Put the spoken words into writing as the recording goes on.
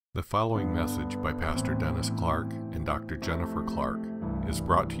The following message by Pastor Dennis Clark and Dr. Jennifer Clark is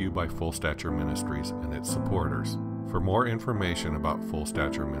brought to you by Full Stature Ministries and its supporters. For more information about Full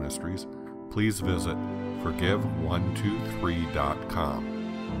Stature Ministries, please visit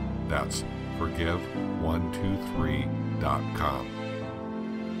forgive123.com. That's forgive123.com.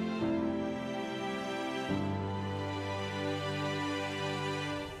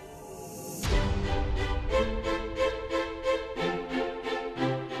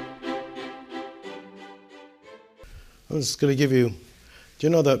 I'm just going to give you, do you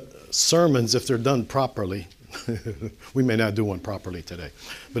know that sermons, if they're done properly, we may not do one properly today,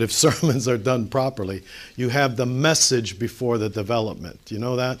 but if sermons are done properly, you have the message before the development. You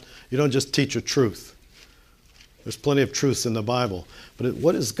know that? You don't just teach a truth. There's plenty of truths in the Bible, but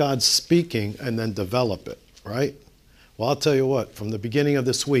what is God speaking and then develop it, right? Well, I'll tell you what, from the beginning of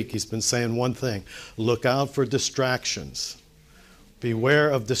this week, he's been saying one thing: look out for distractions. Beware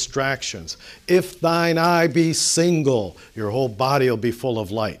of distractions. If thine eye be single, your whole body will be full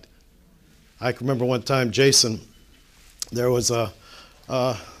of light. I can remember one time, Jason, there was a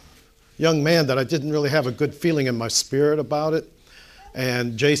young man that I didn't really have a good feeling in my spirit about it.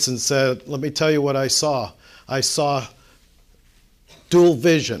 And Jason said, let me tell you what I saw. I saw dual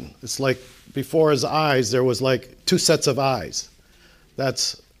vision. It's like before his eyes, there was like two sets of eyes.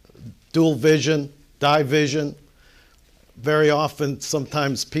 That's dual vision, division. Very often,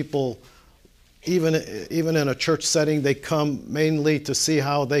 sometimes people, even in a church setting, they come mainly to see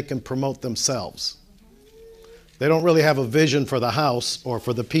how they can promote themselves. They don't really have a vision for the house or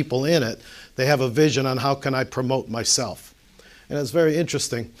for the people in it. They have a vision on how can I promote myself. And it's very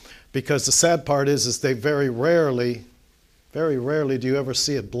interesting because the sad part is they very rarely do you ever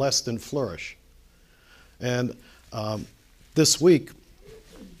see it blessed and flourish. And this week,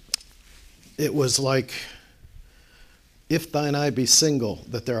 it was like, if thine eye be single,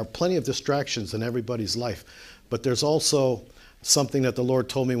 that there are plenty of distractions in everybody's life. But there's also something that the Lord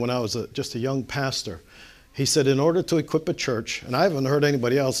told me when I was just a young pastor. He said, in order to equip a church, and I haven't heard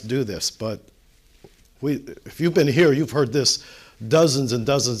anybody else do this, but if you've been here, you've heard this dozens and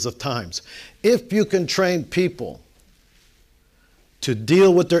dozens of times. If you can train people to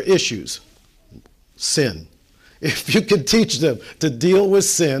deal with their issues, sin, if you can teach them to deal with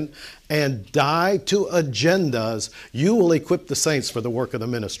sin and die to agendas, you will equip the saints for the work of the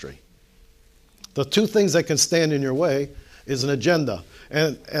ministry. The two things that can stand in your way is an agenda.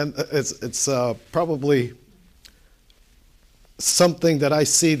 And it's probably something that I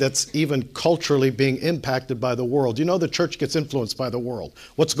see that's even culturally being impacted by the world. You know, the church gets influenced by the world.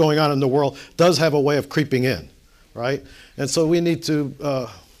 What's going on in the world does have a way of creeping in, right? And so we need to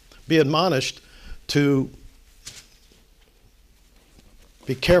be admonished to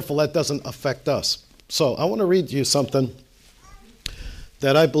be careful that doesn't affect us. So I want to read to you something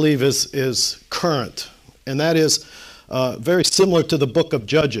that I believe is current, and that is very similar to the book of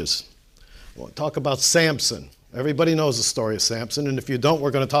Judges. We'll talk about Samson. Everybody knows the story of Samson, and if you don't,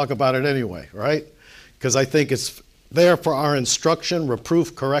 we're going to talk about it anyway, right? Because I think it's there for our instruction,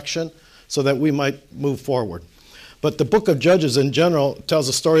 reproof, correction, so that we might move forward. But the book of Judges in general tells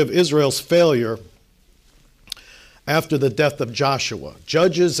the story of Israel's failure after the death of Joshua.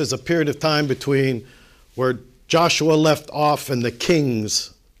 Judges is a period of time between where Joshua left off and the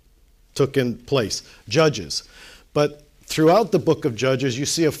kings took in place. Judges. But throughout the book of Judges, you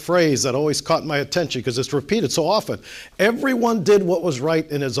see a phrase that always caught my attention because it's repeated so often. Everyone did what was right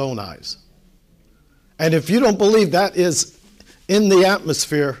in his own eyes. And if you don't believe that is in the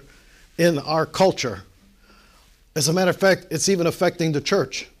atmosphere in our culture, as a matter of fact, it's even affecting the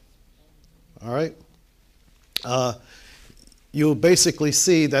church. All right? You basically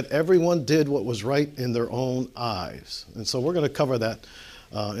see that everyone did what was right in their own eyes. And so we're going to cover that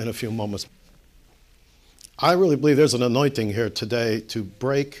in a few moments. I really believe there's an anointing here today to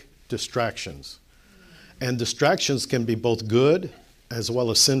break distractions. And distractions can be both good as well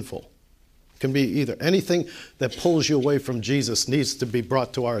as sinful. It can be either. Anything that pulls you away from Jesus needs to be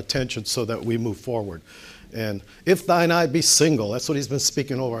brought to our attention so that we move forward. And if thine eye be single, that's what he's been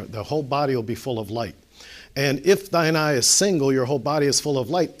speaking over, the whole body will be full of light. And if thine eye is single, your whole body is full of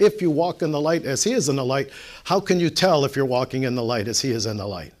light. If you walk in the light as he is in the light, how can you tell if you're walking in the light as he is in the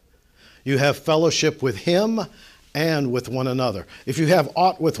light? You have fellowship with him and with one another. If you have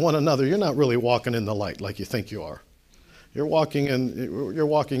aught with one another, you're not really walking in the light like you think you are. You're walking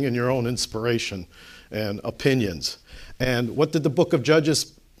in your own inspiration and opinions. And what did the book of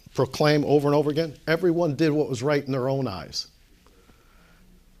Judges proclaim over and over again? Everyone did what was right in their own eyes.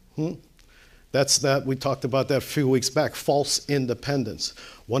 That's that. We talked about that a few weeks back. False independence.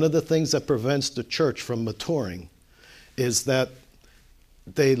 One of the things that prevents the church from maturing is that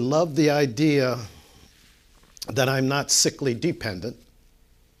they love the idea that I'm not sickly dependent.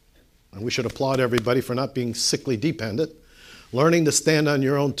 And we should applaud everybody for not being sickly dependent. Learning to stand on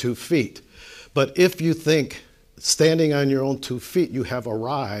your own 2 feet. But if you think standing on your own 2 feet you have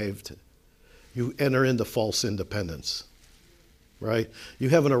arrived, you enter into false independence. Right? You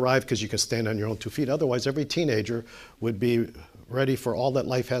haven't arrived because you can stand on your own 2 feet. Otherwise, every teenager would be ready for all that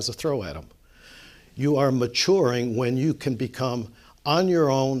life has to throw at them. You are maturing when you can become on your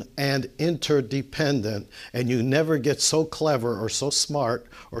own and interdependent, and you never get so clever or so smart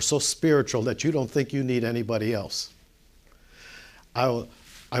or so spiritual that you don't think you need anybody else. I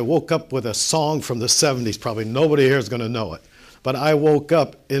woke up with a song from the 70s. Probably nobody here is going to know it. But I woke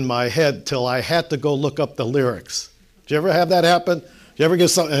up in my head till I had to go look up the lyrics. Did you ever have that happen? Did you ever get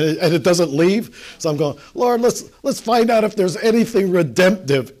something and it doesn't leave? So I'm going, Lord, let's find out if there's anything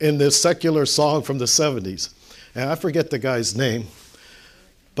redemptive in this secular song from the 70s. And I forget the guy's name,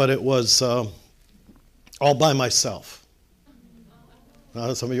 but it was All By Myself.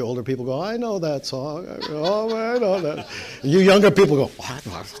 Some of you older people go, I know that song. Oh, I know that. And you younger people go, what?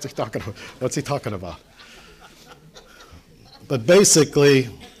 What's he talking about? What's he talking about? But basically,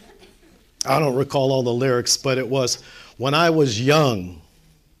 I don't recall all the lyrics, but it was, when I was young,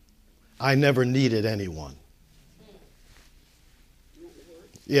 I never needed anyone.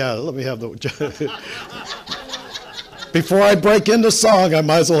 Yeah, let me have the... Before I break into song, I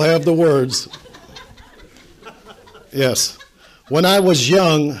might as well have the words. Yes. When I was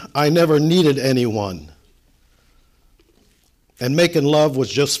young, I never needed anyone. And making love was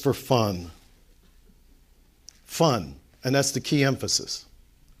just for fun. Fun. And that's the key emphasis.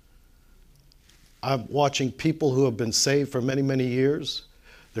 I'm watching people who have been saved for many, many years.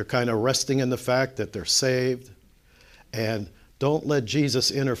 They're kind of resting in the fact that they're saved. And don't let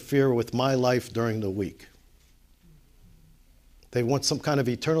Jesus interfere with my life during the week. They want some kind of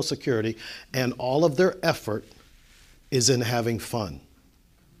eternal security, and all of their effort is in having fun.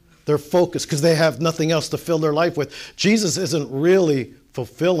 They're focused because they have nothing else to fill their life with. Jesus isn't really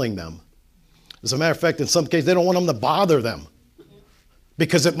fulfilling them. As a matter of fact, in some cases, they don't want him to bother them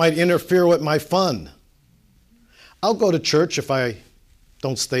because it might interfere with my fun. I'll go to church if I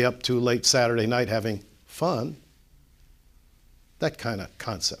don't stay up too late Saturday night having fun. That kind of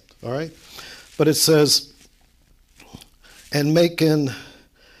concept, all right? But it says, and making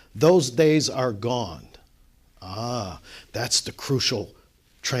those days are gone. That's the crucial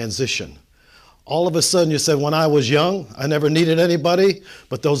transition. All of a sudden you said, when I was young, I never needed anybody,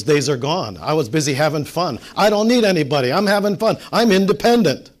 but those days are gone. I was busy having fun. I don't need anybody. I'm having fun. I'm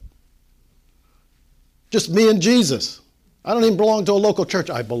independent. Just me and Jesus. I don't even belong to a local church.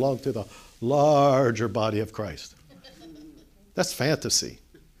 I belong to the larger body of Christ. That's fantasy.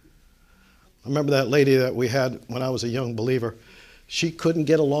 I remember that lady that we had when I was a young believer. She couldn't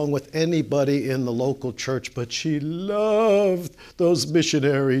get along with anybody in the local church, but she loved those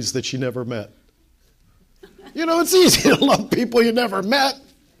missionaries that she never met. You know, it's easy to love people you never met.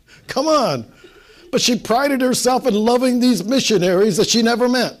 Come on. But she prided herself in loving these missionaries that she never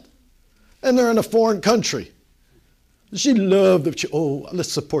met. And they're in a foreign country. She loved them. Oh,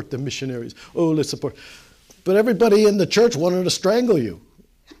 let's support the missionaries. Oh, let's support. But everybody in the church wanted to strangle you.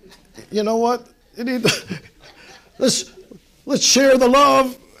 You know what? Let's share the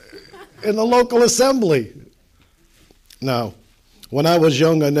love in the local assembly. Now, when I was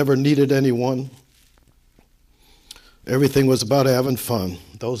young, I never needed anyone. Everything was about having fun.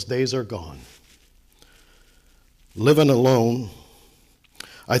 Those days are gone. Living alone,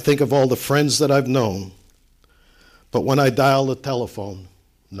 I think of all the friends that I've known, but when I dial the telephone,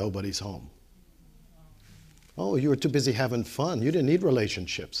 nobody's home. Oh, you were too busy having fun. You didn't need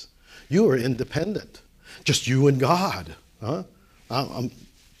relationships. You were independent. Just you and God. Huh? I'm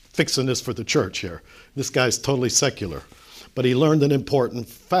fixing this for the church here. This guy's totally secular. But he learned an important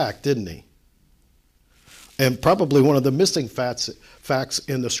fact, didn't he? And probably one of the missing facts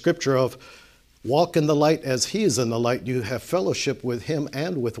in the scripture of walk in the light as he is in the light. You have fellowship with him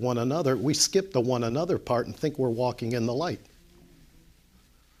and with one another. We skip the one another part and think we're walking in the light.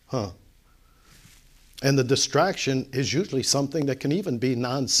 And the distraction is usually something that can even be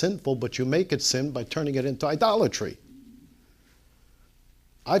non-sinful, but you make it sin by turning it into idolatry.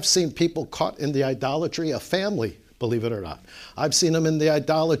 I've seen people caught in the idolatry of family, believe it or not. I've seen them in the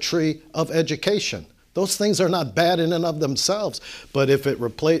idolatry of education. Those things are not bad in and of themselves, but if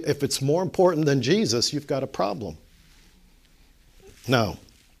it's more important than Jesus, you've got a problem. Now,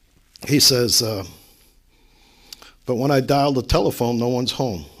 he says, but when I dial the telephone, no one's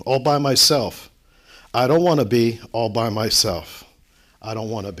home, all by myself. I don't want to be all by myself. I don't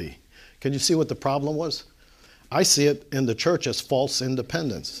want to be. Can you see what the problem was? I see it in the church as false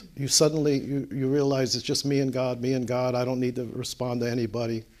independence. You suddenly, you realize it's just me and God, I don't need to respond to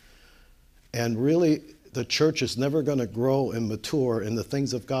anybody. And really, the church is never going to grow and mature in the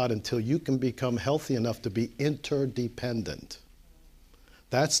things of God until you can become healthy enough to be interdependent.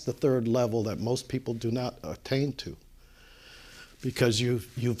 That's the third level that most people do not attain to. Because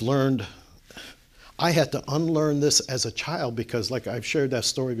you've learned, I had to unlearn this as a child because, like I've shared that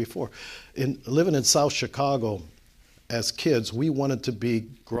story before, living in South Chicago as kids, we wanted to be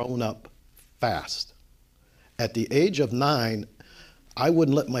grown up fast. At the age of 9, I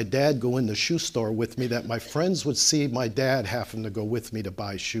wouldn't let my dad go in the shoe store with me, that my friends would see my dad having to go with me to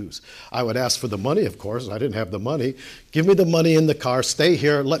buy shoes. I would ask for the money, of course. I didn't have the money. Give me the money in the car, stay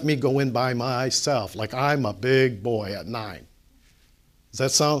here, let me go in by myself, like I'm a big boy at 9. Does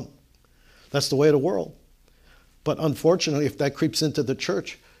that sound? That's the way of the world. But unfortunately, if that creeps into the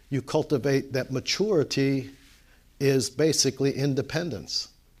church, you cultivate that maturity is basically independence.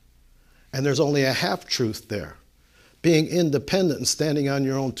 And there's only a half-truth there. Being independent and standing on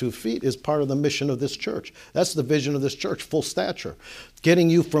your own 2 feet is part of the mission of this church. That's the vision of this church, full stature.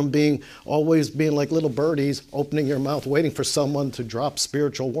 Getting you from always being like little birdies, opening your mouth, waiting for someone to drop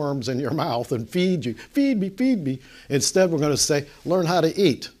spiritual worms in your mouth and feed you. Feed me, feed me. Instead, we're going to say, learn how to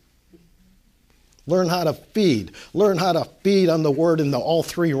eat. Learn how to feed. Learn how to feed on the word in all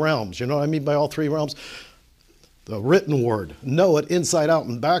 3 realms. You know what I mean by all 3 realms? The written word. Know it inside out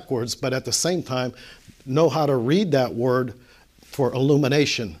and backwards, but at the same time, know how to read that word for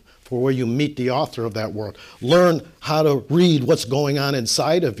illumination, for where you meet the author of that word. Learn how to read what's going on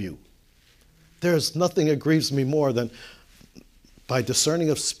inside of you. There's nothing that grieves me more than by discerning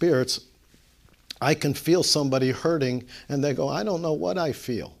of spirits, I can feel somebody hurting and they go, I don't know what I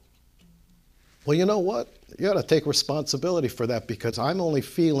feel. Well, you know what? You got to take responsibility for that because I'm only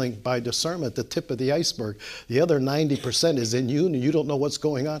feeling by discernment the tip of the iceberg. The other 90% is in you and you don't know what's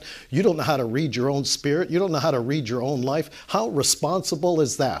going on. You don't know how to read your own spirit. You don't know how to read your own life. How responsible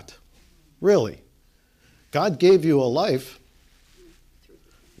is that? Really? God gave you a life.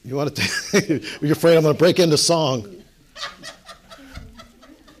 You want to you're afraid I'm going to break into song.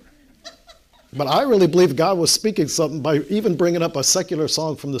 But I really believe God was speaking something by even bringing up a secular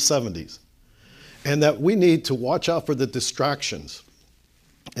song from the 70s. And that we need to watch out for the distractions.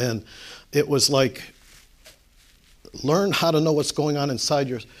 And it was like, learn how to know what's going on inside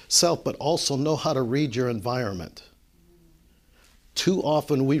yourself, but also know how to read your environment. Too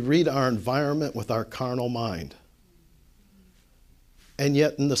often we read our environment with our carnal mind. And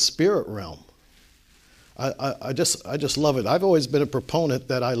yet in the spirit realm, I just love it. I've always been a proponent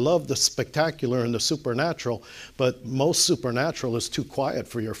that I love the spectacular and the supernatural, but most supernatural is too quiet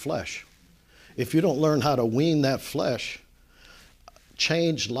for your flesh. If you don't learn how to wean that flesh,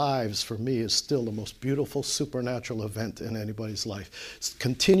 changed lives for me is still the most beautiful supernatural event in anybody's life. It's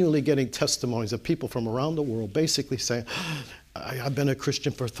continually getting testimonies of people from around the world basically saying, I've been a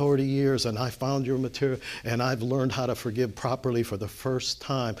Christian for 30 years and I found your material and I've learned how to forgive properly for the first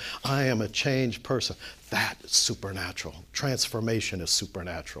time. I am a changed person. That's supernatural. Transformation is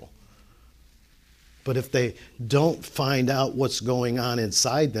supernatural. But if they don't find out what's going on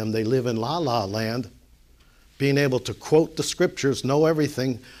inside them, they live in la-la land, being able to quote the scriptures, know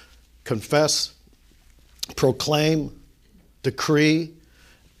everything, confess, proclaim, decree,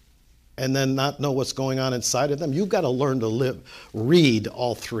 and then not know what's going on inside of them. You've got to learn to read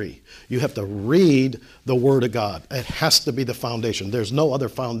all 3. You have to read the Word of God. It has to be the foundation. There's no other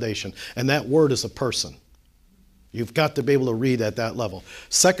foundation. And that Word is a person. You've got to be able to read at that level.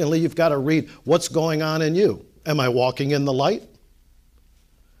 Secondly, you've got to read what's going on in you. Am I walking in the light?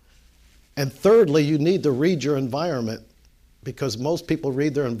 And thirdly, you need to read your environment because most people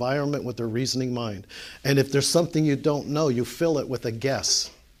read their environment with their reasoning mind. And if there's something you don't know, you fill it with a guess.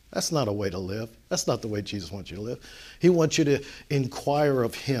 That's not a way to live. That's not the way Jesus wants you to live. He wants you to inquire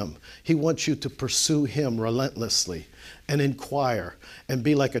of Him. He wants you to pursue Him relentlessly and inquire and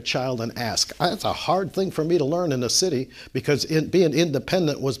be like a child and ask. That's a hard thing for me to learn in the city because being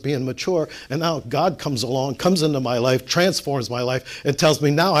independent was being mature, and now God comes along, comes into my life, transforms my life, and tells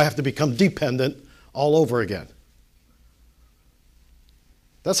me now I have to become dependent all over again.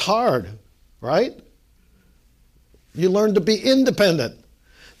 That's hard, right? You learn to be independent.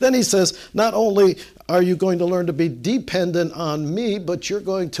 Then he says, not only are you going to learn to be dependent on me, but you're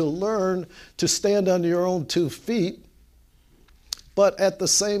going to learn to stand on your own 2 feet. But at the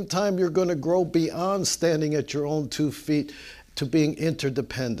same time, you're going to grow beyond standing at your own 2 feet to being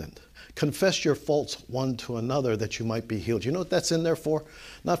interdependent. Confess your faults one to another that you might be healed. You know what that's in there for?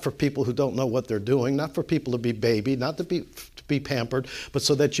 Not for people who don't know what they're doing, not for people to be babied, not to be pampered, but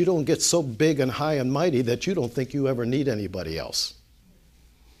so that you don't get so big and high and mighty that you don't think you ever need anybody else.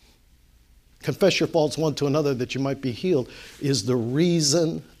 Confess your faults one to another that you might be healed is the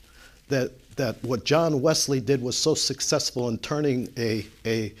reason that what John Wesley did was so successful in turning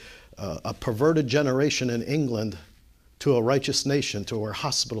a perverted generation in England to a righteous nation, to where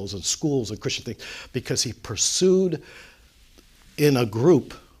hospitals and schools and Christian things, because he pursued in a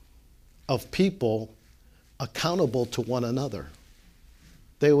group of people accountable to one another.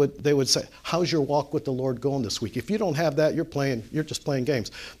 They would say, how's your walk with the Lord going this week? If you don't have that, you're just playing games.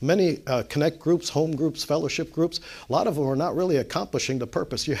 Many connect groups, home groups, fellowship groups, a lot of them are not really accomplishing the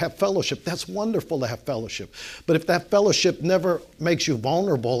purpose. You have fellowship. That's wonderful to have fellowship. But if that fellowship never makes you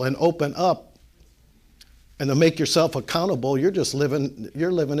vulnerable and open up and to make yourself accountable, you're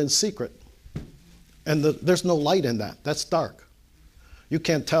living in secret. And there's no light in that. That's dark. You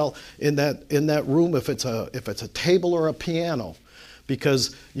can't tell in that room if it's a table or a piano,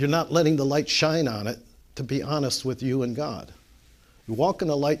 because you're not letting the light shine on it, to be honest with you and God. You walk in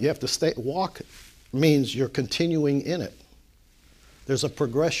the light, you have to stay. Walk means you're continuing in it. There's a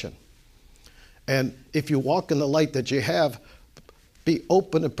progression. And if you walk in the light that you have, be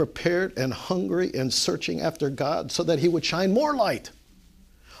open and prepared and hungry and searching after God so that he would shine more light.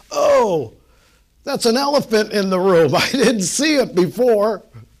 Oh, that's an elephant in the room. I didn't see it before.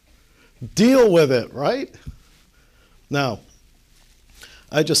 Deal with it, right? Now,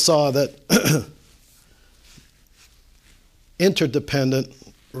 I just saw that interdependent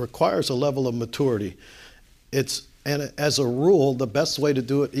requires a level of maturity. And as a rule, the best way to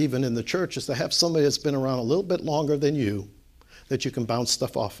do it, even in the church, is to have somebody that's been around a little bit longer than you that you can bounce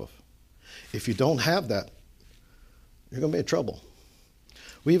stuff off of. If you don't have that, you're going to be in trouble.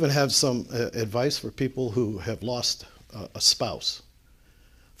 We even have some advice for people who have lost a spouse.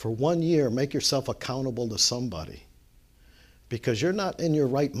 For 1 year, make yourself accountable to somebody, because you're not in your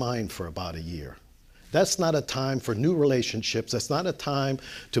right mind for about a year. That's not a time for new relationships. That's not a time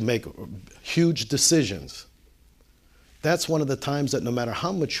to make huge decisions. That's one of the times that no matter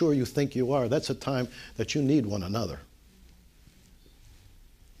how mature you think you are, that's a time that you need one another.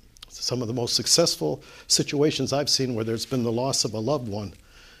 Some of the most successful situations I've seen where there's been the loss of a loved one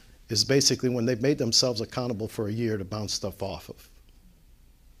is basically when they've made themselves accountable for a year to bounce stuff off of.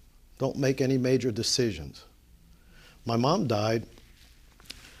 Don't make any major decisions. My mom died.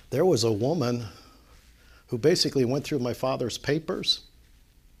 There was a woman who basically went through my father's papers,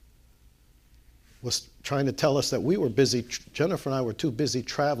 was trying to tell us that we were busy, Jennifer and I were too busy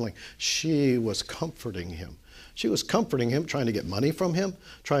traveling. She was comforting him. She was comforting him, trying to get money from him,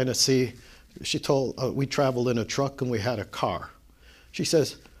 trying to see. She told, we traveled in a truck and we had a car. She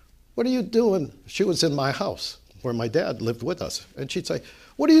says, what are you doing? She was in my house where my dad lived with us. And she'd say,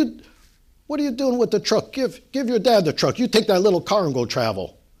 what are you doing with the truck? Give your dad the truck. You take that little car and go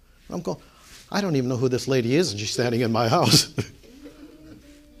travel. And I'm going, I don't even know who this lady is, and she's standing in my house.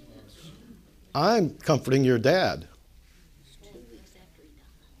 I'm comforting your dad.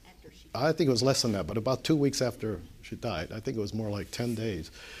 I think it was less than that, but about 2 weeks after she died. I think it was more like 10 days,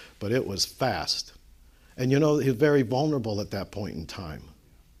 but it was fast. And you know, he was very vulnerable at that point in time.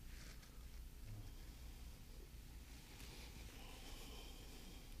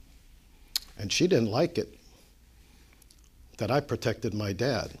 And she didn't like it that I protected my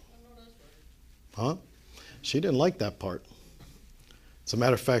dad. Huh? She didn't like that part. As a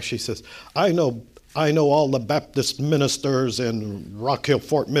matter of fact, she says, I know all the Baptist ministers in Rock Hill,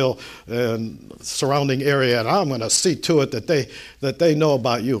 Fort Mill, and surrounding area, and I'm going to see to it that they know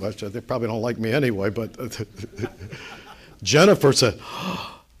about you. I said, they probably don't like me anyway, but Jennifer said,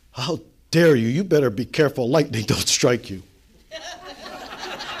 how dare you? You better be careful lightning don't strike you.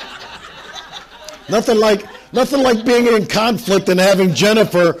 Nothing like being in conflict and having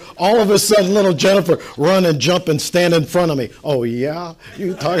Jennifer, all of a sudden little Jennifer, run and jump and stand in front of me. Oh, yeah?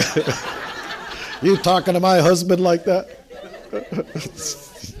 You talking to my husband like that?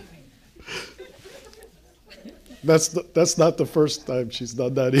 That's not the first time she's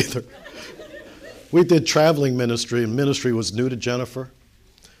done that either. We did traveling ministry, and ministry was new to Jennifer.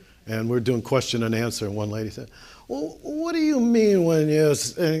 And we were doing question and answer, and one lady said, well, what do you mean when you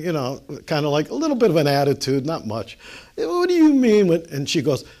know, kind of like a little bit of an attitude, not much. What do you mean when, and she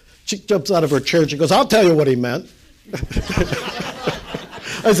jumps out of her chair and she goes, I'll tell you what he meant.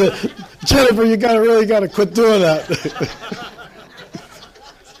 I said, Jennifer, you really got to quit doing that.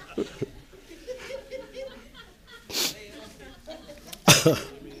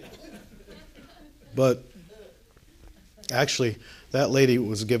 But actually, That lady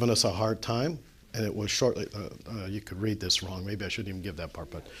was giving us a hard time, and it was shortly, you could read this wrong. Maybe I shouldn't even give that part,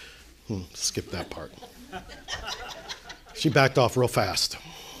 but skip that part. She backed off real fast.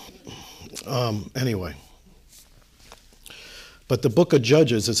 Anyway. But the book of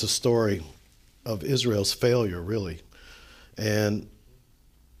Judges is a story of Israel's failure, really. And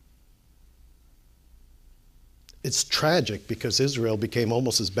it's tragic because Israel became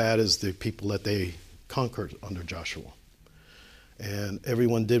almost as bad as the people that they conquered under Joshua. And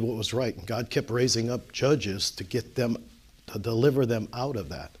everyone did what was right. And God kept raising up judges to get them, to deliver them out of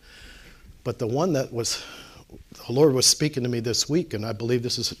that. But the one that was, the Lord was speaking to me this week, and I believe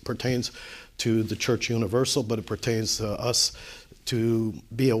this pertains to the Church Universal, but it pertains to us to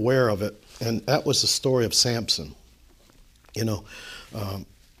be aware of it. And that was the story of Samson. You know,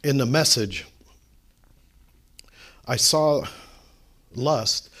 in the message, I saw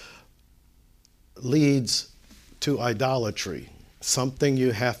lust leads to idolatry, something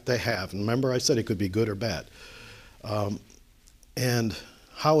you have to have. And remember I said it could be good or bad. And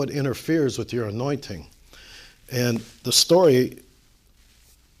how it interferes with your anointing. And the story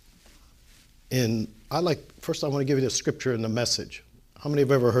first I want to give you the scripture in the message. How many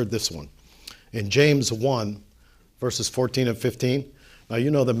have ever heard this one? In James 1, verses 14 and 15. Now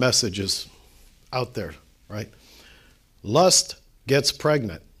you know the message is out there, right? Lust gets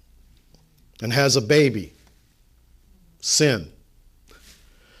pregnant and has a baby. Sin.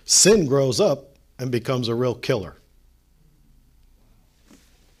 Sin grows up and becomes a real killer.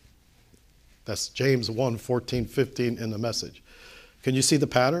 That's James 1, 14, 15 in the message. Can you see the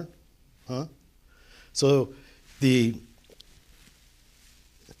pattern? Huh? So the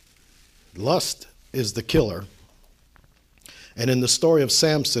lust is the killer. And in the story of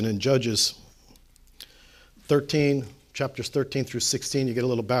Samson in Judges 13, chapters 13 through 16, you get a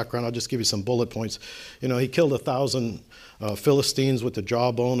little background. I'll just give you some bullet points. You know, he killed 1,000 Philistines with the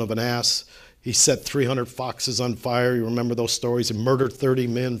jawbone of an ass. He set 300 foxes on fire. You remember those stories? He murdered 30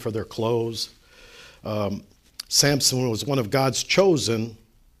 men for their clothes. Samson was one of God's chosen,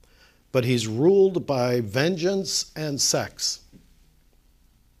 but he's ruled by vengeance and sex.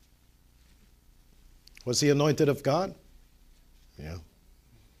 Was he anointed of God? Yeah.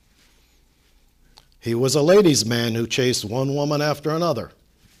 He was a ladies' man who chased one woman after another.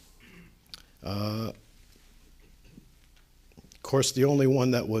 Of course, the only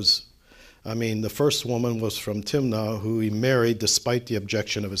one that was, the first woman was from Timnah, who he married despite the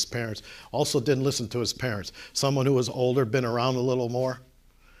objection of his parents. Also didn't listen to his parents. Someone who was older, been around a little more.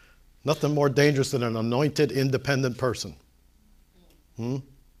 Nothing more dangerous than an anointed, independent person. They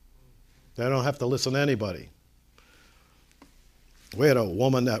don't have to listen to anybody. We had a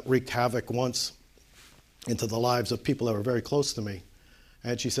woman that wreaked havoc once into the lives of people that were very close to me.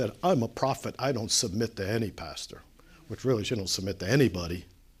 And she said, I'm a prophet. I don't submit to any pastor. Which really, she don't submit to anybody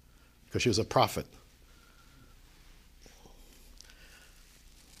because she was a prophet.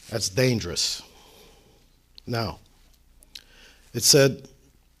 That's dangerous. Now, it said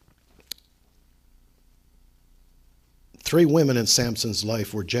 3 women in Samson's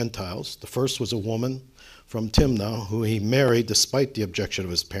life were Gentiles. The first was a woman from Timnah, who he married despite the objection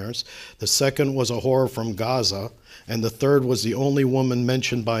of his parents. The second was a whore from Gaza. And the third was the only woman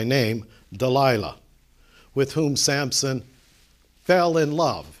mentioned by name, Delilah, with whom Samson fell in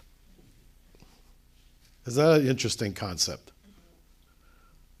love. Is that an interesting concept?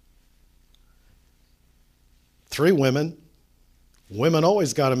 3 women. Women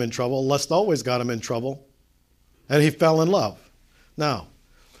always got him in trouble. Lust always got him in trouble. And he fell in love. Now,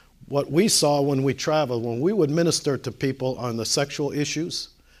 what we saw when we traveled, when we would minister to people on the sexual issues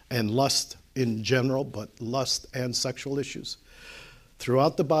and lust in general, but lust and sexual issues,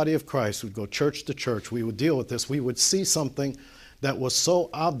 throughout the body of Christ, we'd go church to church, we would deal with this. We would see something that was so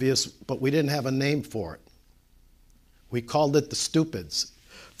obvious, but we didn't have a name for it. We called it the stupids,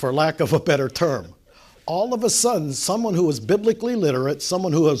 for lack of a better term. All of a sudden, someone who was biblically literate,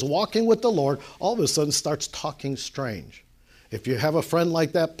 someone who was walking with the Lord, all of a sudden starts talking strange. If you have a friend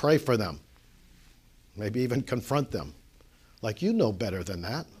like that, pray for them. Maybe even confront them. Like, you know better than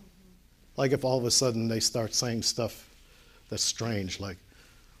that. Like if all of a sudden they start saying stuff that's strange, like,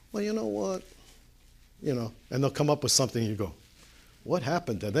 well, you know what? You know, and they'll come up with something, you go, what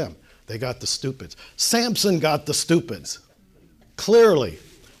happened to them? They got the stupids. Samson got the stupids. Clearly.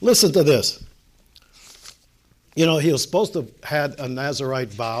 Listen to this. You know, he was supposed to have had a Nazirite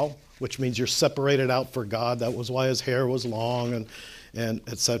vow, which means you're separated out for God. That was why his hair was long and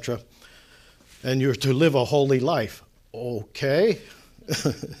etc. And you're to live a holy life. Okay.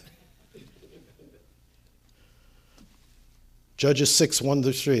 Judges 6,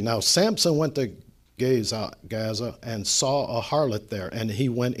 1-3. Now Samson went to Gaza and saw a harlot there, and he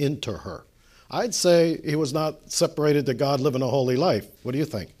went into her. I'd say he was not separated to God, living a holy life. What do you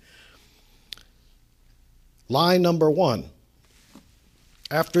think? Lie number 1.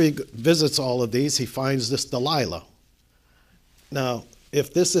 After he visits all of these, he finds this Delilah. Now,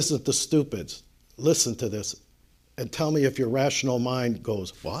 if this isn't the stupids, listen to this and tell me if your rational mind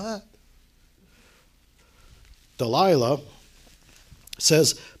goes, what? Delilah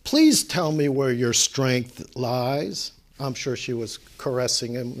says, please tell me where your strength lies. I'm sure she was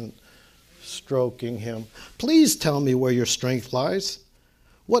caressing him and stroking him. Please tell me where your strength lies.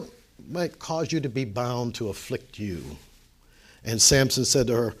 What might cause you to be bound to afflict you? And Samson said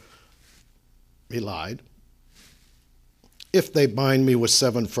to her, he lied, if they bind me with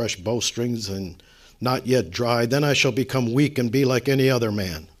 7 fresh bowstrings and not yet dried, then I shall become weak and be like any other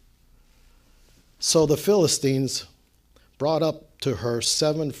man. So the Philistines brought up to her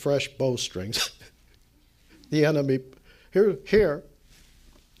 7 fresh bowstrings. The enemy, here,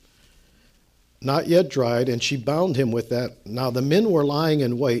 not yet dried, and she bound him with that. Now the men were lying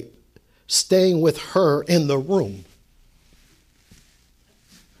in wait, staying with her in the room.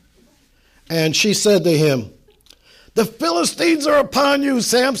 And she said to him, the Philistines are upon you,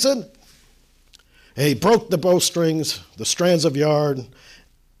 Samson. And he broke the bowstrings, the strands of yarn.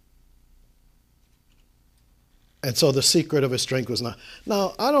 And so the secret of his strength was not.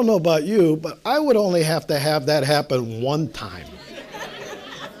 Now, I don't know about you, but I would only have to have that happen one time.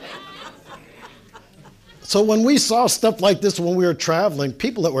 So when we saw stuff like this when we were traveling,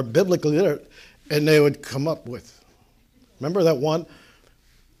 people that were biblically literate, and they would come up with, remember that one?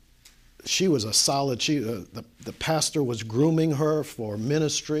 She was a solid, the pastor was grooming her for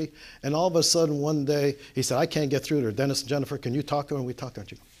ministry, and all of a sudden one day, he said, I can't get through to her. Dennis and Jennifer, can you talk to her? And we talked to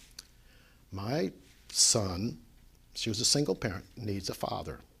her. My son, she was a single parent, needs a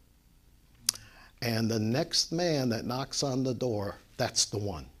father. And the next man that knocks on the door, that's the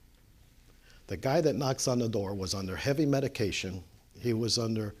one. The guy that knocks on the door was under heavy medication. He was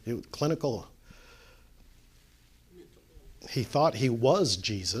under clinical. He thought he was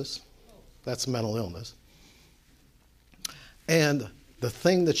Jesus. That's mental illness. And the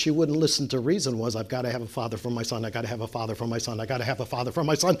thing that she wouldn't listen to reason was, I've got to have a father for my son. I got to have a father for my son. I got to have a father for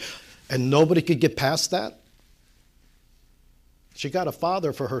my son. And nobody could get past that. She got a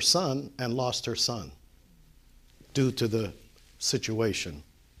father for her son and lost her son due to the situation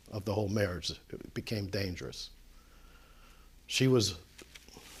of the whole marriage. It became dangerous. She was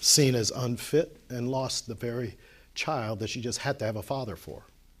seen as unfit and lost the very child that she just had to have a father for.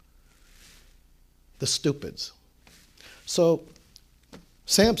 The stupids. So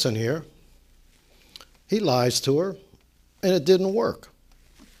Samson here, he lies to her, and it didn't work.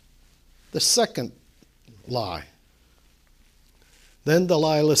 The second lie. Then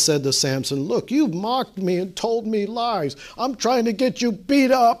Delilah said to Samson, look, you've mocked me and told me lies. I'm trying to get you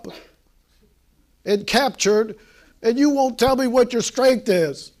beat up and captured, and you won't tell me what your strength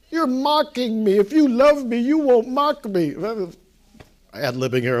is. You're mocking me. If you love me, you won't mock me.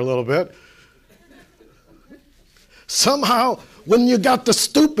 Ad-libbing here a little bit. Somehow, when you got the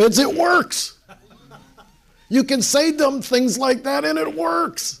stupids, it works. You can say dumb things like that, and it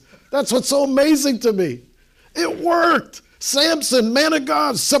works. That's what's so amazing to me. It worked. Samson, man of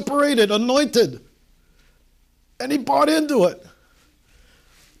God, separated, anointed. And he bought into it.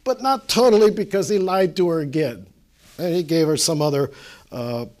 But not totally, because he lied to her again. And he gave her some other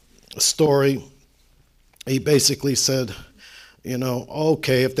story. He basically said,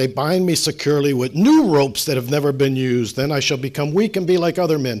 okay, if they bind me securely with new ropes that have never been used, then I shall become weak and be like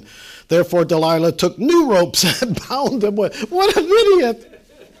other men. Therefore Delilah took new ropes and bound them with. What an idiot!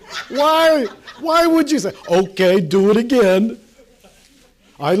 Why would you say, okay, do it again.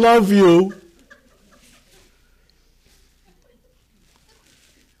 I love you.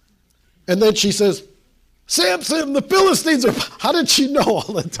 And then she says, Samson, the Philistines are... How did she know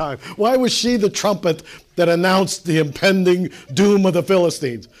all the time? Why was she the trumpet that announced the impending doom of the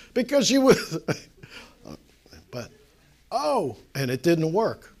Philistines? Because she was... and it didn't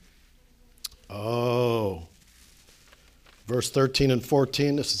work. Verse 13 and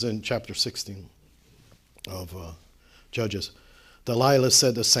 14, this is in chapter 16 of Judges. Delilah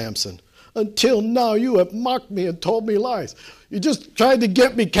said to Samson, until now you have mocked me and told me lies. You just tried to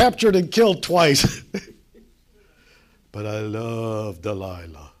get me captured and killed twice. But I love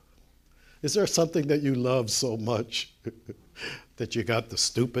Delilah. Is there something that you love so much that you got the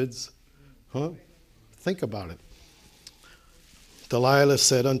stupids? Huh? Think about it. Delilah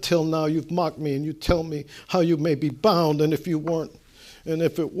said, until now you've mocked me and you tell me how you may be bound, and if you weren't, And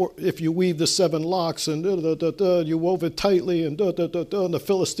if you weave the 7 locks and you wove it tightly and and the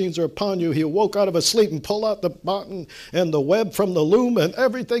Philistines are upon you, he awoke out of his sleep and pulled out the button and the web from the loom, and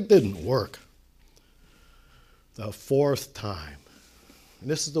everything didn't work. The 4th time. And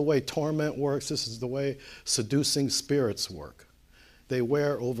this is the way torment works. This is the way seducing spirits work. They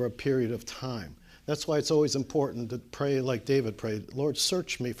wear over a period of time. That's why it's always important to pray like David prayed. Lord,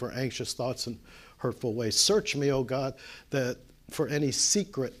 search me for anxious thoughts and hurtful ways. Search me, O God, that for any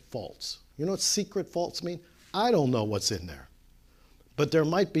secret faults. You know what secret faults mean? I don't know what's in there. But there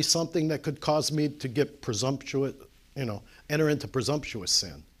might be something that could cause me to get presumptuous, enter into presumptuous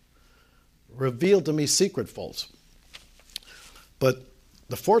sin. Reveal to me secret faults. But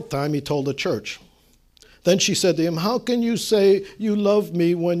the 4th time he told the church. Then she said to him, how can you say you love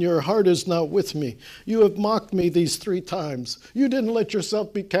me when your heart is not with me? You have mocked me these 3 times. You didn't let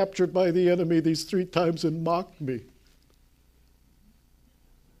yourself be captured by the enemy these 3 times and mocked me.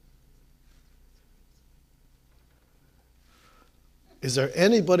 Is there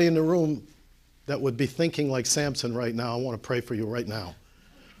anybody in the room that would be thinking like Samson right now? I want to pray for you right now.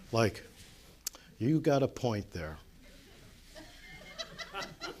 Like, you got a point there.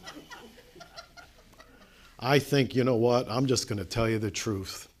 I think, you know what? I'm just going to tell you the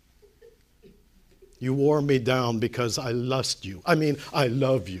truth. You wore me down because I lust you. I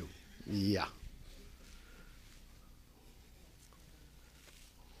love you. Yeah.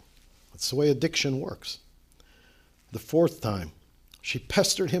 That's the way addiction works. The 4th time, she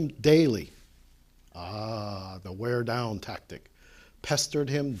pestered him daily. The wear down tactic. Pestered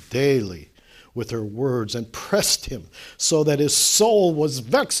him daily with her words and pressed him so that his soul was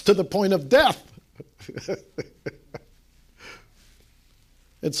vexed to the point of death.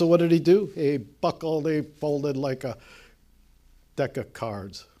 And so what did he do? He buckled, he folded like a deck of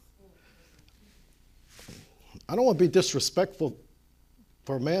cards. I don't want to be disrespectful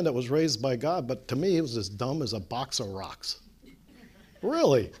for a man that was raised by God, but to me he was as dumb as a box of rocks.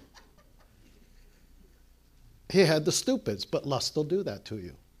 Really. He had the stupids, but lust will do that to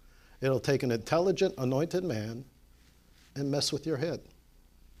you. It'll take an intelligent, anointed man and mess with your head.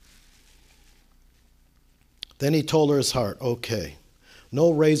 Then he told her his heart, okay,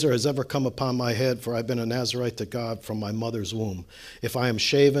 no razor has ever come upon my head, for I've been a Nazarite to God from my mother's womb. If I am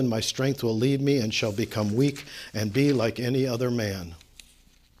shaven, my strength will leave me and shall become weak and be like any other man.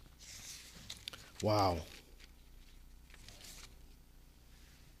 Wow.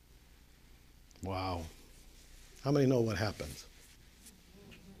 Wow. How many know what happens?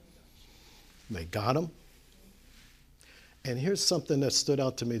 They got him. And here's something that stood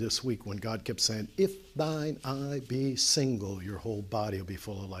out to me this week when God kept saying, if thine eye be single, your whole body will be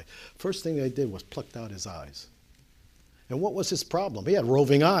full of light. First thing they did was plucked out his eyes. And what was his problem? He had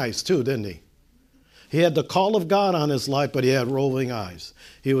roving eyes too, didn't he? He had the call of God on his life, but he had roving eyes.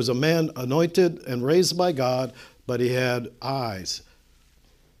 He was a man anointed and raised by God, but he had eyes.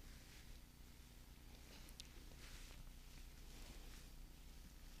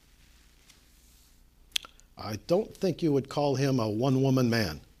 I don't think you would call him a one-woman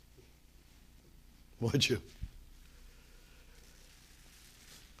man, would you?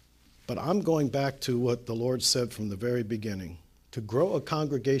 But I'm going back to what the Lord said from the very beginning. To grow a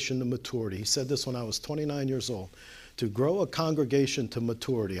congregation to maturity. He said this when I was 29 years old. To grow a congregation to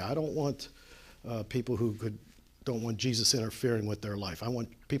maturity. I don't want people who don't want Jesus interfering with their life. I want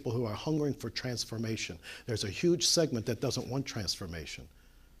people who are hungering for transformation. There's a huge segment that doesn't want transformation.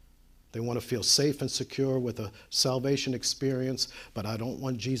 They want to feel safe and secure with a salvation experience, but I don't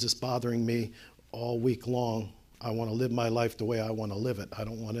want Jesus bothering me all week long. I want to live my life the way I want to live it. I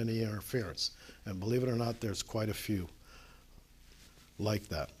don't want any interference. And believe it or not, there's quite a few like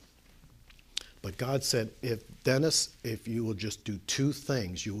that. But God said, Dennis, if you will just do 2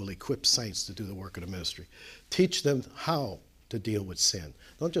 things, you will equip saints to do the work of the ministry. Teach them how to deal with sin.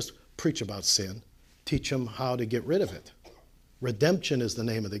 Don't just preach about sin. Teach them how to get rid of it. Redemption is the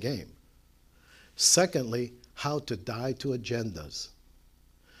name of the game. Secondly, how to die to agendas.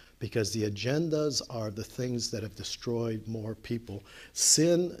 Because the agendas are the things that have destroyed more people.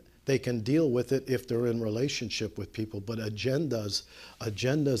 Sin, they can deal with it if they're in relationship with people, but agendas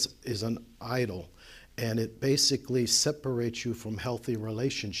is an idol. And it basically separates you from healthy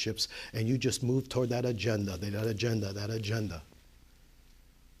relationships, and you just move toward that agenda, that agenda, that agenda.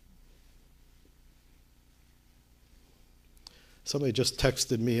 Somebody just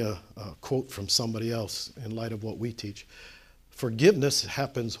texted me a quote from somebody else in light of what we teach. Forgiveness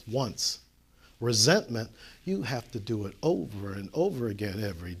happens once. Resentment, you have to do it over and over again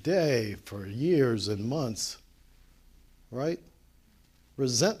every day for years and months, right?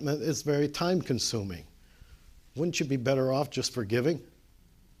 Resentment is very time consuming. Wouldn't you be better off just forgiving?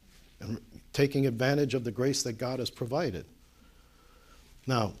 and taking advantage of the grace that God has provided.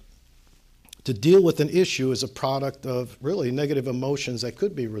 Now, to deal with an issue is a product of really negative emotions that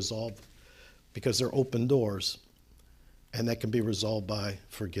could be resolved because they're open doors, and that can be resolved by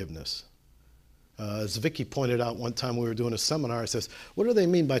forgiveness. As Vicki pointed out one time we were doing a seminar, I says, what do they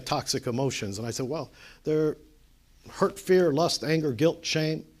mean by toxic emotions? And I said, well, they're hurt, fear, lust, anger, guilt,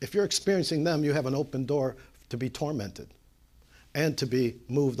 shame. If you're experiencing them, you have an open door to be tormented and to be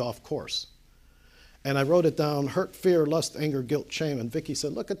moved off course. And I wrote it down, hurt, fear, lust, anger, guilt, shame. And Vicki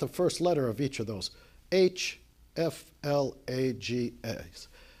said, look at the first letter of each of those. H, F, L, A, G, S.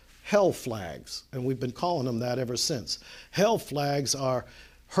 Hell flags. And we've been calling them that ever since. Hell flags are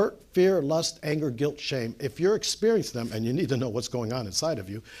hurt, fear, lust, anger, guilt, shame. If you're experiencing them, and you need to know what's going on inside of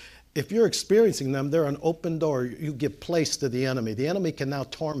you, if you're experiencing them, they're an open door. You give place to the enemy. The enemy can now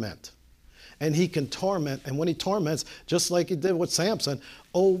torment. And he can torment, and when he torments, just like he did with Samson,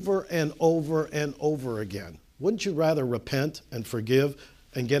 over and over and over again. Wouldn't you rather repent and forgive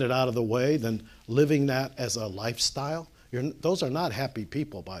and get it out of the way than living that as a lifestyle? Those are not happy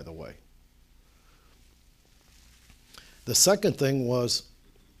people, by the way. The second thing was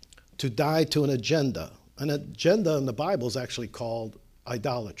to die to an agenda. An agenda in the Bible is actually called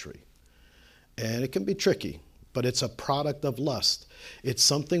idolatry. And it can be tricky, but it's a product of lust. It's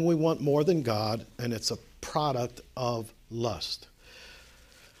something we want more than God, and it's a product of lust.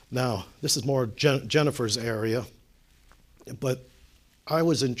 Now, this is more Jennifer's area, but I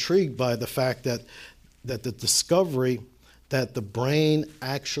was intrigued by the fact that the discovery that the brain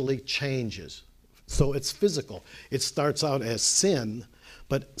actually changes. So it's physical. It starts out as sin,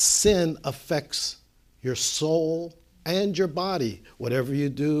 but sin affects your soul and your body. Whatever you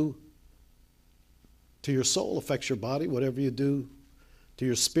do to your soul affects your body. Whatever you do to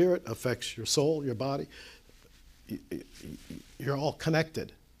your spirit affects your soul, your body. You're all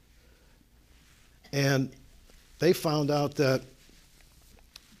connected. And they found out that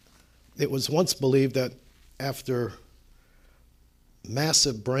it was once believed that after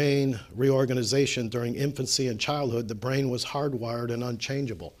massive brain reorganization during infancy and childhood, the brain was hardwired and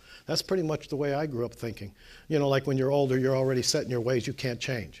unchangeable. That's pretty much the way I grew up thinking. You know, like when you're older, you're already set in your ways, you can't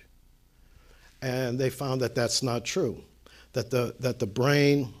change. And they found that that's not true, that the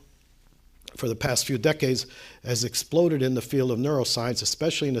brain, for the past few decades, has exploded in the field of neuroscience,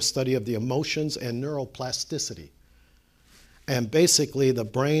 especially in the study of the emotions and neuroplasticity. And basically, the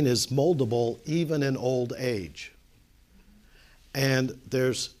brain is moldable even in old age. And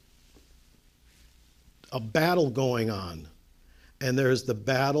there's a battle going on. And there's the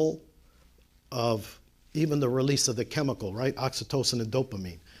battle of even the release of the chemical, right? Oxytocin and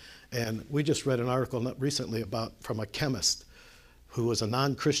dopamine. And we just read an article recently from a chemist who was a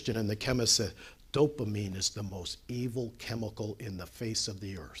non-Christian, and the chemist said, dopamine is the most evil chemical in the face of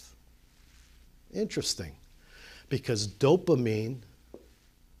the earth. Interesting, because dopamine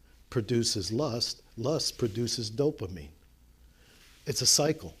produces lust, lust produces dopamine. It's a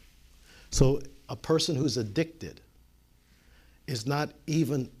cycle. So a person who's addicted is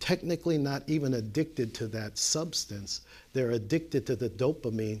technically not even addicted to that substance. They're addicted to the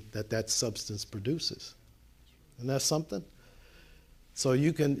dopamine that substance produces. Isn't that something? So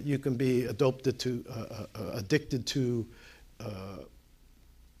you can be addicted to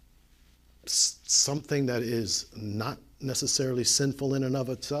something that is not necessarily sinful in and of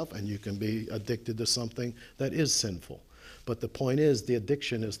itself, and you can be addicted to something that is sinful. But the point is, the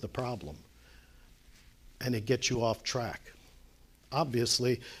addiction is the problem, and it gets you off track.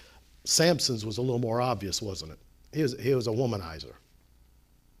 Obviously, Samson's was a little more obvious, wasn't it? He was a womanizer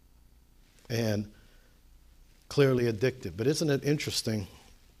and clearly addicted. But isn't it interesting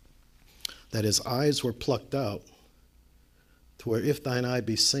that his eyes were plucked out to where if thine eye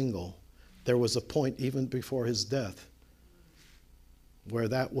be single, there was a point even before his death where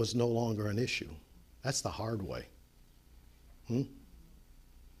that was no longer an issue. That's the hard way.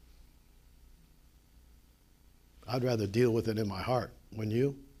 I'd rather deal with it in my heart. Wouldn't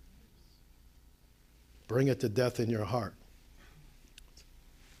you? Bring it to death in your heart.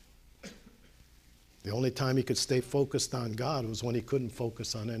 The only time he could stay focused on God was when he couldn't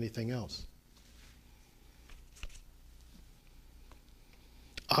focus on anything else.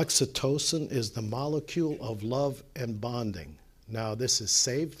 Oxytocin is the molecule of love and bonding. Now, this is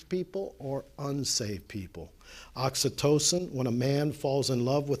saved people or unsaved people. Oxytocin, when a man falls in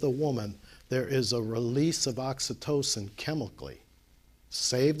love with a woman, there is a release of oxytocin chemically,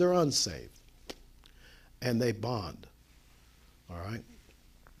 saved or unsaved, and they bond. All right?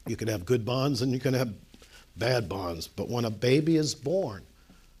 You can have good bonds and you can have bad bonds, but when a baby is born,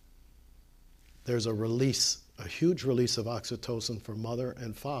 there's a release, a huge release of oxytocin for mother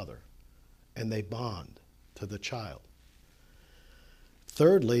and father. and they bond to the child.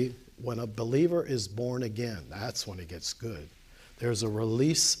 Thirdly, when a believer is born again, that's when it gets good. There's a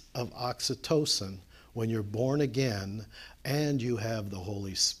release of oxytocin when you're born again, and you have the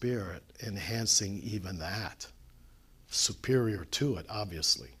Holy Spirit enhancing even that. Superior to it,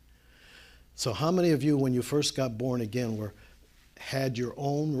 obviously. So how many of you, when you first got born again, had your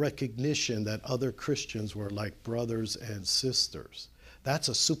own recognition that other Christians were like brothers and sisters? That's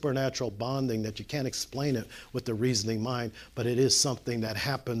a supernatural bonding that you can't explain it with the reasoning mind, but it is something that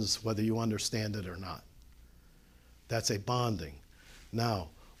happens whether you understand it or not. That's a bonding. Now,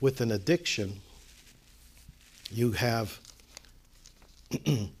 with an addiction, you have,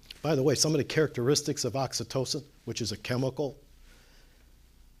 by the way, some of the characteristics of oxytocin, which is a chemical,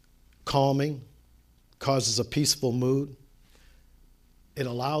 calming, causes a peaceful mood. It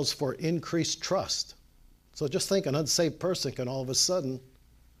allows for increased trust. So just think, an unsaved person can all of a sudden,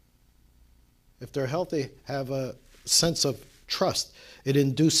 if they're healthy, have a sense of trust. It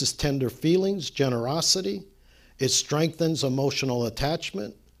induces tender feelings, generosity. It strengthens emotional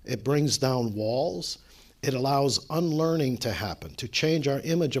attachment. It brings down walls. It allows unlearning to happen, to change our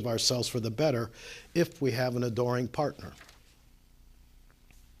image of ourselves for the better if we have an adoring partner.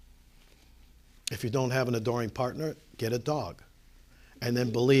 If you don't have an adoring partner, get a dog. And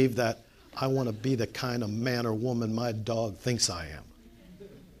then believe that I want to be the kind of man or woman my dog thinks I am.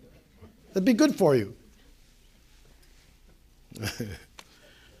 That'd be good for you.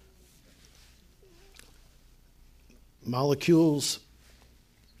 Molecules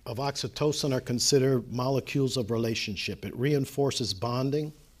of oxytocin are considered molecules of relationship. It reinforces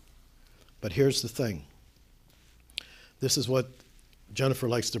bonding. But here's the thing. This is what Jennifer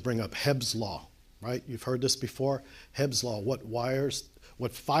likes to bring up, Hebb's law, right? You've heard this before. Hebb's law, what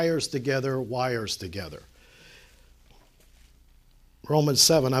fires together, wires together. Romans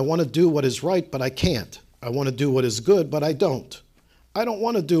 7, I want to do what is right, but I can't. I want to do what is good, but I don't. I don't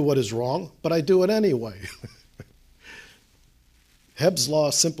want to do what is wrong, but I do it anyway. Hebb's law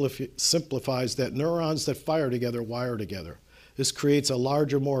simplifies that neurons that fire together wire together. This creates a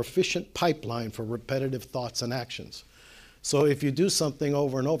larger, more efficient pipeline for repetitive thoughts and actions. So if you do something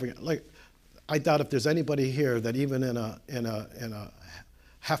over and over again, like I doubt if there's anybody here that even in a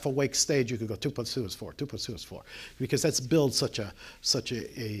half-awake stage you could go 2 plus 2 is 4, 2 plus 2 is 4, because that's built such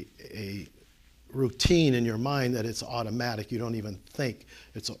a routine in your mind that it's automatic. You don't even think.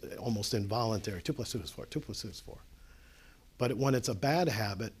 It's almost involuntary. 2 plus 2 is 4, 2 plus 2 is 4. But when it's a bad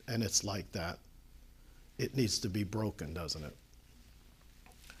habit and it's like that, it needs to be broken, doesn't it?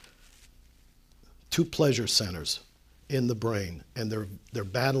 2 pleasure centers in the brain, and they're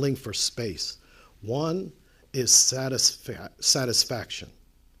battling for space. One is satisfaction,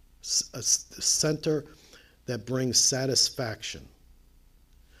 a center that brings satisfaction.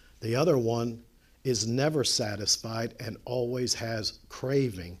 The other one is never satisfied and always has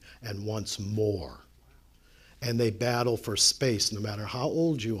craving and wants more. And they battle for space. No matter how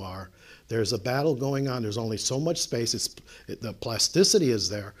old you are, there's a battle going on. There's only so much space. The plasticity is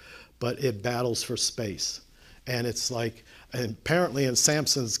there, but it battles for space. And it's like, and apparently in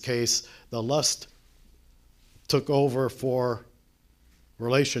Samson's case, the lust took over for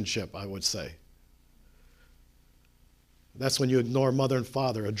relationship, I would say. That's when you ignore mother and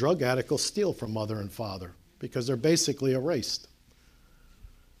father. A drug addict will steal from mother and father because they're basically erased.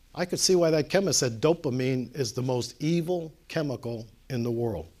 I could see why that chemist said dopamine is the most evil chemical in the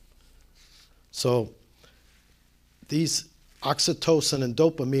world. So these oxytocin and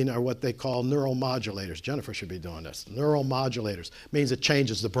dopamine are what they call neuromodulators. Jennifer should be doing this. Neuromodulators means it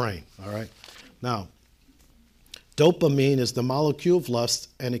changes the brain, all right? Now, dopamine is the molecule of lust,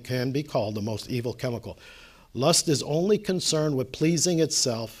 and it can be called the most evil chemical. Lust is only concerned with pleasing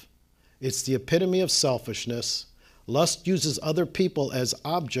itself. It's the epitome of selfishness. Lust uses other people as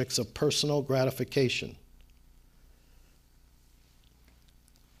objects of personal gratification.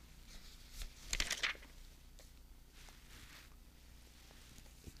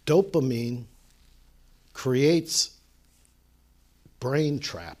 Dopamine creates brain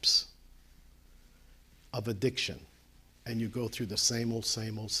traps of addiction, and you go through the same old,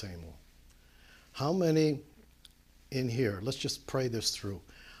 same old, same old. How many in here, let's just pray this through.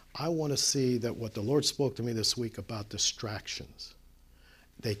 I want to see that what the Lord spoke to me this week about distractions.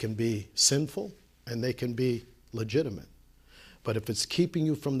 They can be sinful and they can be legitimate. But if it's keeping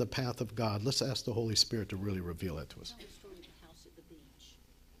you from the path of God, let's ask the Holy Spirit to really reveal that to us.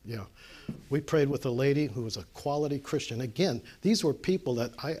 Yeah. We prayed with a lady who was a quality Christian. Again, these were people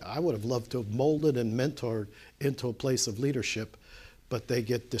that I would have loved to have molded and mentored into a place of leadership, but they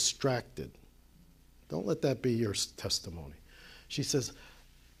get distracted. Don't let that be your testimony. She says,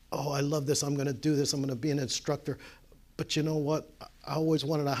 oh, I love this, I'm going to do this, I'm going to be an instructor. But you know what? I always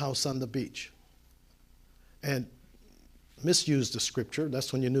wanted a house on the beach. And misused the scripture.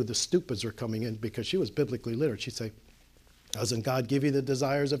 That's when you knew the stupids were coming in, because she was biblically literate. She'd say, doesn't God give you the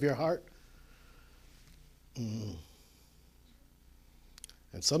desires of your heart? And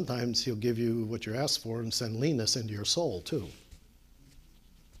sometimes he'll give you what you ask for and send leanness into your soul too.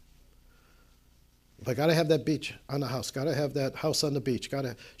 But got to have that beach on the house. Got to have that house on the beach.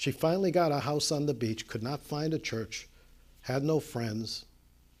 She finally got a house on the beach, could not find a church, had no friends,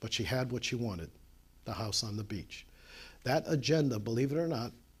 but she had what she wanted, the house on the beach. That agenda, believe it or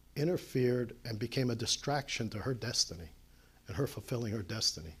not, interfered and became a distraction to her destiny and her fulfilling her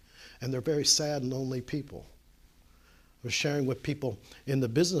destiny. And they're very sad, lonely people. I was sharing with people in the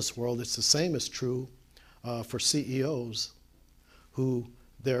business world, it's the same is true for CEOs who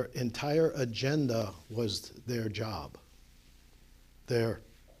their entire agenda was their job.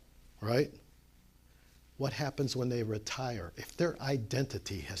 Right? What happens when they retire? If their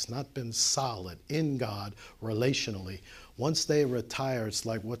identity has not been solid in God relationally, once they retire, it's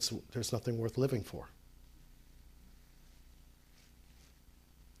like there's nothing worth living for.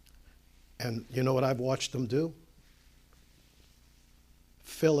 And you know what I've watched them do?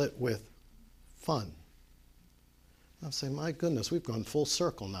 Fill it with fun. I'm saying, my goodness, we've gone full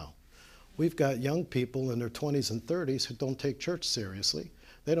circle now. We've got young people in their 20s and 30s who don't take church seriously.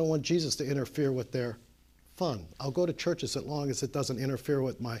 They don't want Jesus to interfere with their fun. I'll go to churches as long as it doesn't interfere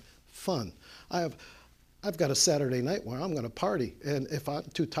with my fun. I've got a Saturday night where I'm going to party, and if I'm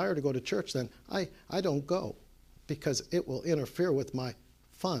too tired to go to church, then I don't go because it will interfere with my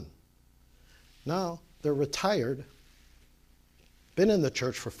fun. Now they're retired, been in the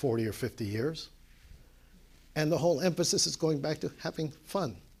church for 40 or 50 years, and the whole emphasis is going back to having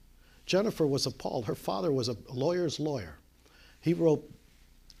fun. Jennifer was appalled. Her father was a lawyer's lawyer. He wrote,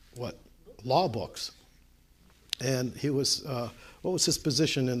 law books. And he was, what was his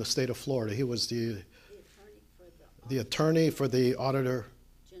position in the state of Florida? He was the attorney for the Auditor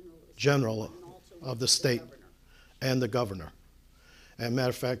General of the state and the governor. And matter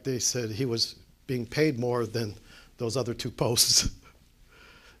of fact, they said he was being paid more than those other two posts.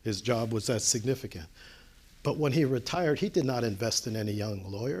 His job was that significant. But when he retired, he did not invest in any young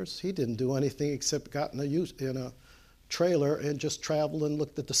lawyers. He didn't do anything except got in a trailer and just traveled and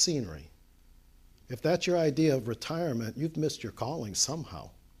looked at the scenery. If that's your idea of retirement, you've missed your calling somehow.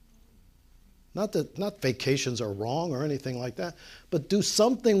 Not vacations are wrong or anything like that, but do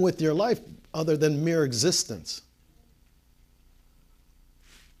something with your life other than mere existence.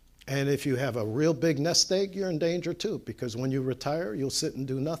 And if you have a real big nest egg, you're in danger too, because when you retire, you'll sit and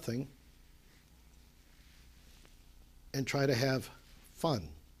do nothing and try to have fun.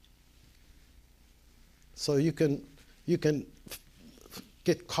 So you can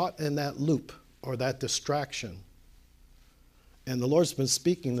get caught in that loop or that distraction. And the Lord's been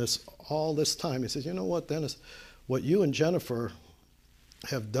speaking this all this time. He says, you know what, Dennis, what you and Jennifer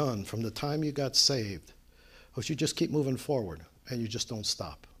have done from the time you got saved was you just keep moving forward and you just don't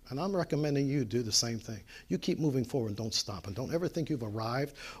stop. And I'm recommending you do the same thing. You keep moving forward and don't stop. And don't ever think you've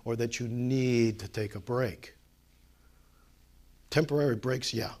arrived or that you need to take a break. Temporary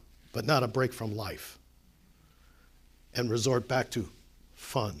breaks, yeah, but not a break from life. And resort back to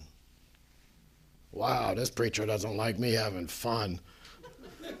fun. Wow, this preacher doesn't like me having fun.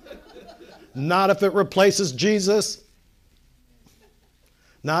 Not if it replaces Jesus.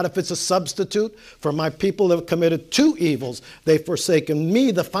 Not if it's a substitute. For my people have committed two evils. They've forsaken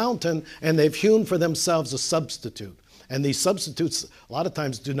me, the fountain, and they've hewn for themselves a substitute. And these substitutes, a lot of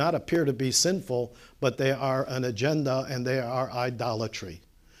times, do not appear to be sinful, but they are an agenda and they are idolatry.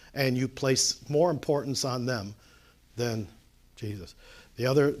 And you place more importance on them than Jesus. The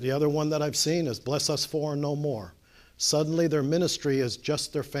other one that I've seen is bless us for and no more. Suddenly their ministry is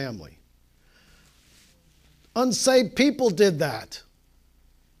just their family. Unsaved people did that.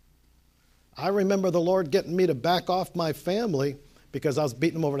 I remember the Lord getting me to back off my family because I was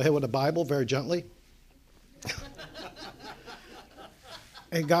beating them over the head with the Bible very gently.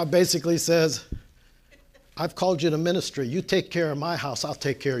 And God basically says, I've called you to ministry. You take care of my house, I'll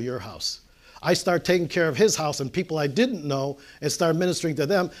take care of your house. I started taking care of his house and people I didn't know and started ministering to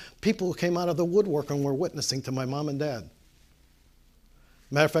them. People who came out of the woodwork and were witnessing to my mom and dad.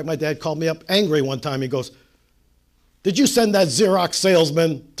 Matter of fact, my dad called me up angry one time. He goes, did you send that Xerox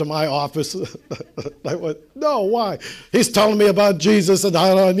salesman to my office? I went, no, why? He's telling me about Jesus and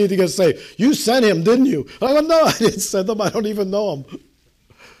how I need to get saved. You sent him, didn't you? I went, no, I didn't send him. I don't even know him.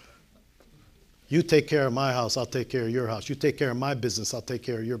 You take care of my house, I'll take care of your house. You take care of my business, I'll take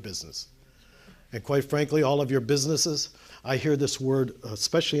care of your business. And quite frankly, all of your businesses, I hear this word,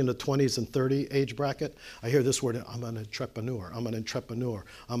 especially in the 20s and 30 age bracket, I hear this word, I'm an entrepreneur, I'm an entrepreneur,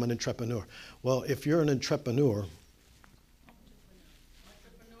 I'm an entrepreneur. Well, if you're an entrepreneur,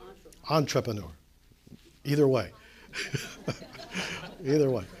 either way. Either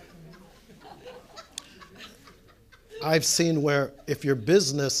way. I've seen where if your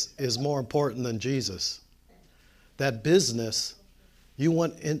business is more important than Jesus, that business, you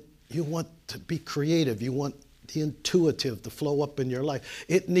want to be creative. You want the intuitive to flow up in your life.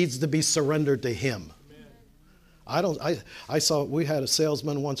 It needs to be surrendered to Him. I saw, we had a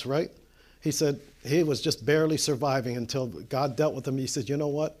salesman once, right? He said he was just barely surviving until God dealt with him. He said, you know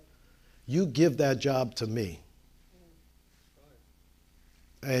what? You give that job to me.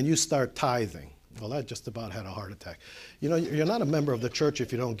 And you start tithing. Well, I just about had a heart attack. You know, you're not a member of the church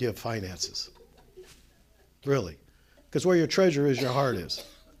if you don't give finances. Really. Because where your treasure is, your heart is.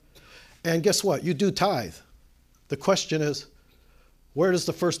 And guess what? You do tithe. The question is, where does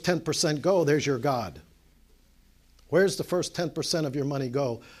the first 10% go? There's your God. Where's the first 10% of your money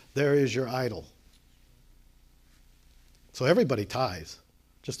go? There is your idol. So everybody tithes.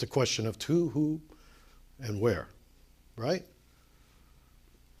 Just a question of to, who, and where. Right?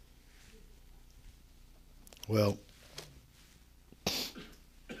 Well,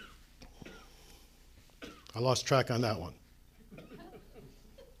 I lost track on that one.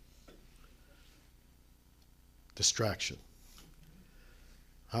 Distraction.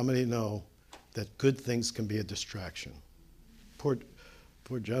 How many know that good things can be a distraction? Poor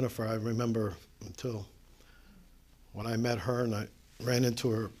Jennifer, I remember until when I met her and I ran into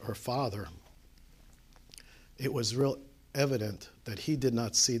her father, it was real evident that he did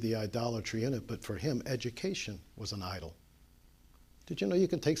not see the idolatry in it, but for him, education was an idol. Did you know you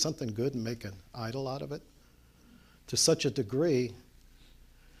can take something good and make an idol out of it? To such a degree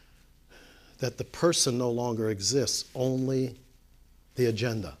that the person no longer exists, only the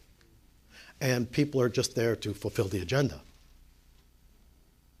agenda. And people are just there to fulfill the agenda.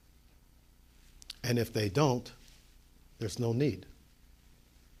 And if they don't, there's no need.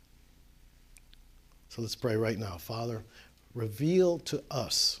 So let's pray right now. Father, reveal to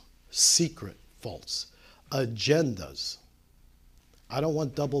us secret faults, agendas. I don't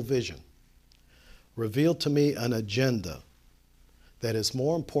want double vision. Reveal to me an agenda that is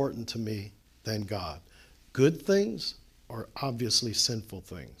more important to me than God. Good things or obviously sinful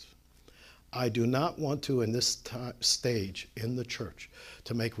things. I do not want to, in this stage in the church,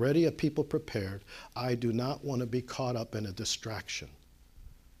 to make ready a people prepared. I do not want to be caught up in a distraction.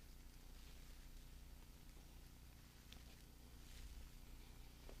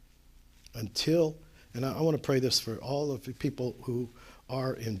 Until, and I want to pray this for all of the people who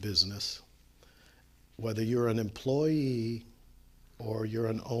are in business, whether you're an employee or you're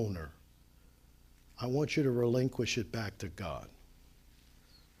an owner, I want you to relinquish it back to God.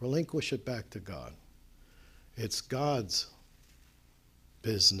 Relinquish it back to God. It's God's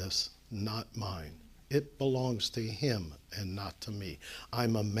business, not mine. It belongs to Him and not to me.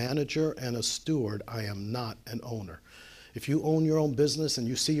 I'm a manager and a steward. I am not an owner. If you own your own business and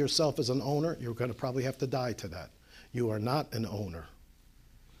you see yourself as an owner, you're going to probably have to die to that. You are not an owner.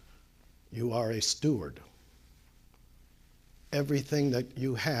 You are a steward. Everything that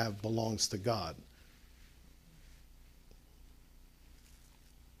you have belongs to God.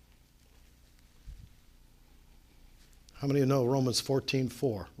 How many of you know Romans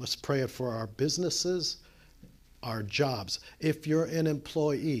 14:4? Let's pray it for our businesses, our jobs. If you're an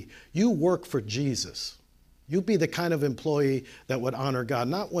employee, you work for Jesus. You be the kind of employee that would honor God,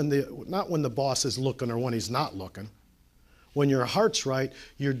 not when the boss is looking or when he's not looking. When your heart's right,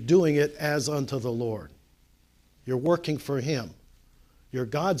 you're doing it as unto the Lord. You're working for Him. You're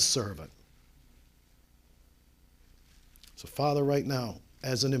God's servant. So Father, right now,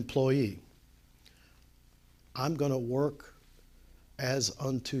 as an employee, I'm going to work as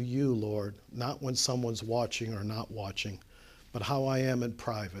unto you, Lord, not when someone's watching or not watching, but how I am in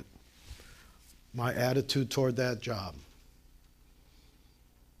private. My attitude toward that job.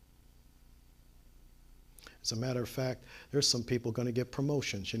 As a matter of fact, there's some people going to get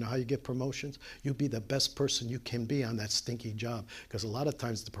promotions. You know how you get promotions? You be the best person you can be on that stinky job, because a lot of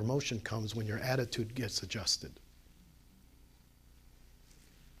times the promotion comes when your attitude gets adjusted.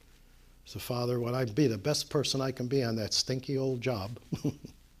 So Father, when I be the best person I can be on that stinky old job,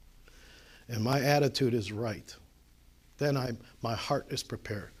 and my attitude is right, then my heart is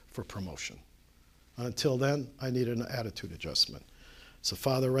prepared for promotion. Until then, I need an attitude adjustment. So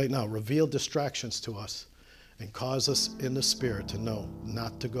Father, right now, reveal distractions to us and cause us in the Spirit to know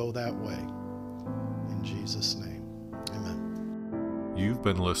not to go that way. In Jesus' name, amen. You've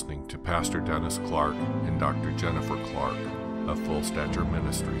been listening to Pastor Dennis Clark and Dr. Jennifer Clark of Full Stature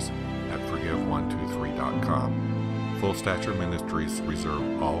Ministries at Forgive123.com. Full Stature Ministries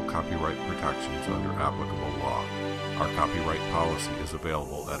reserve all copyright protections under applicable law. Our copyright policy is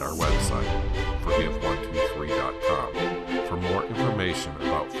available at our website, Forgive123.com. For more information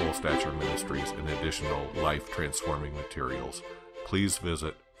about Full Stature Ministries and additional life-transforming materials, please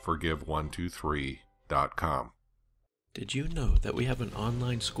visit Forgive123.com. Did you know that we have an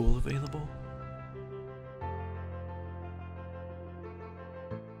online school available?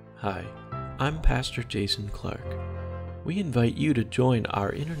 Hi, I'm Pastor Jason Clark. We invite you to join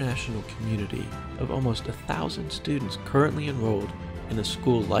our international community of almost 1,000 students currently enrolled in a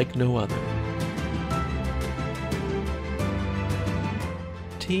school like no other.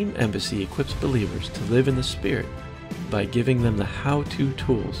 Team Embassy equips believers to live in the Spirit by giving them the how-to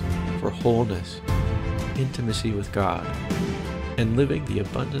tools for wholeness, intimacy with God, and living the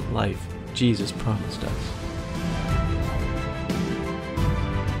abundant life Jesus promised us.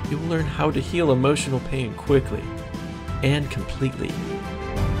 You will learn how to heal emotional pain quickly and completely.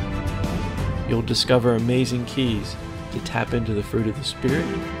 You'll discover amazing keys to tap into the fruit of the Spirit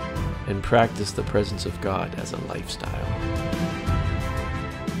and practice the presence of God as a lifestyle.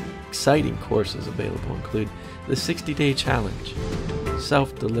 Exciting courses available include the 60-Day Challenge,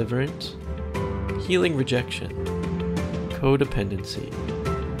 Self-Deliverance, Healing Rejection, Codependency,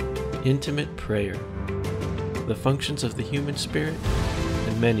 Intimate Prayer, The Functions of the Human Spirit,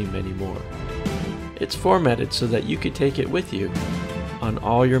 and many, many more. It's formatted so that you could take it with you on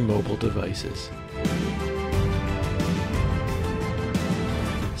all your mobile devices.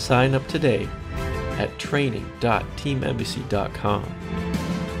 Sign up today at training.teamembassy.com.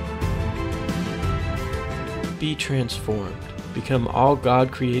 Be transformed. Become all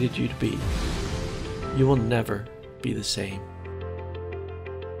God created you to be. You will never be the same.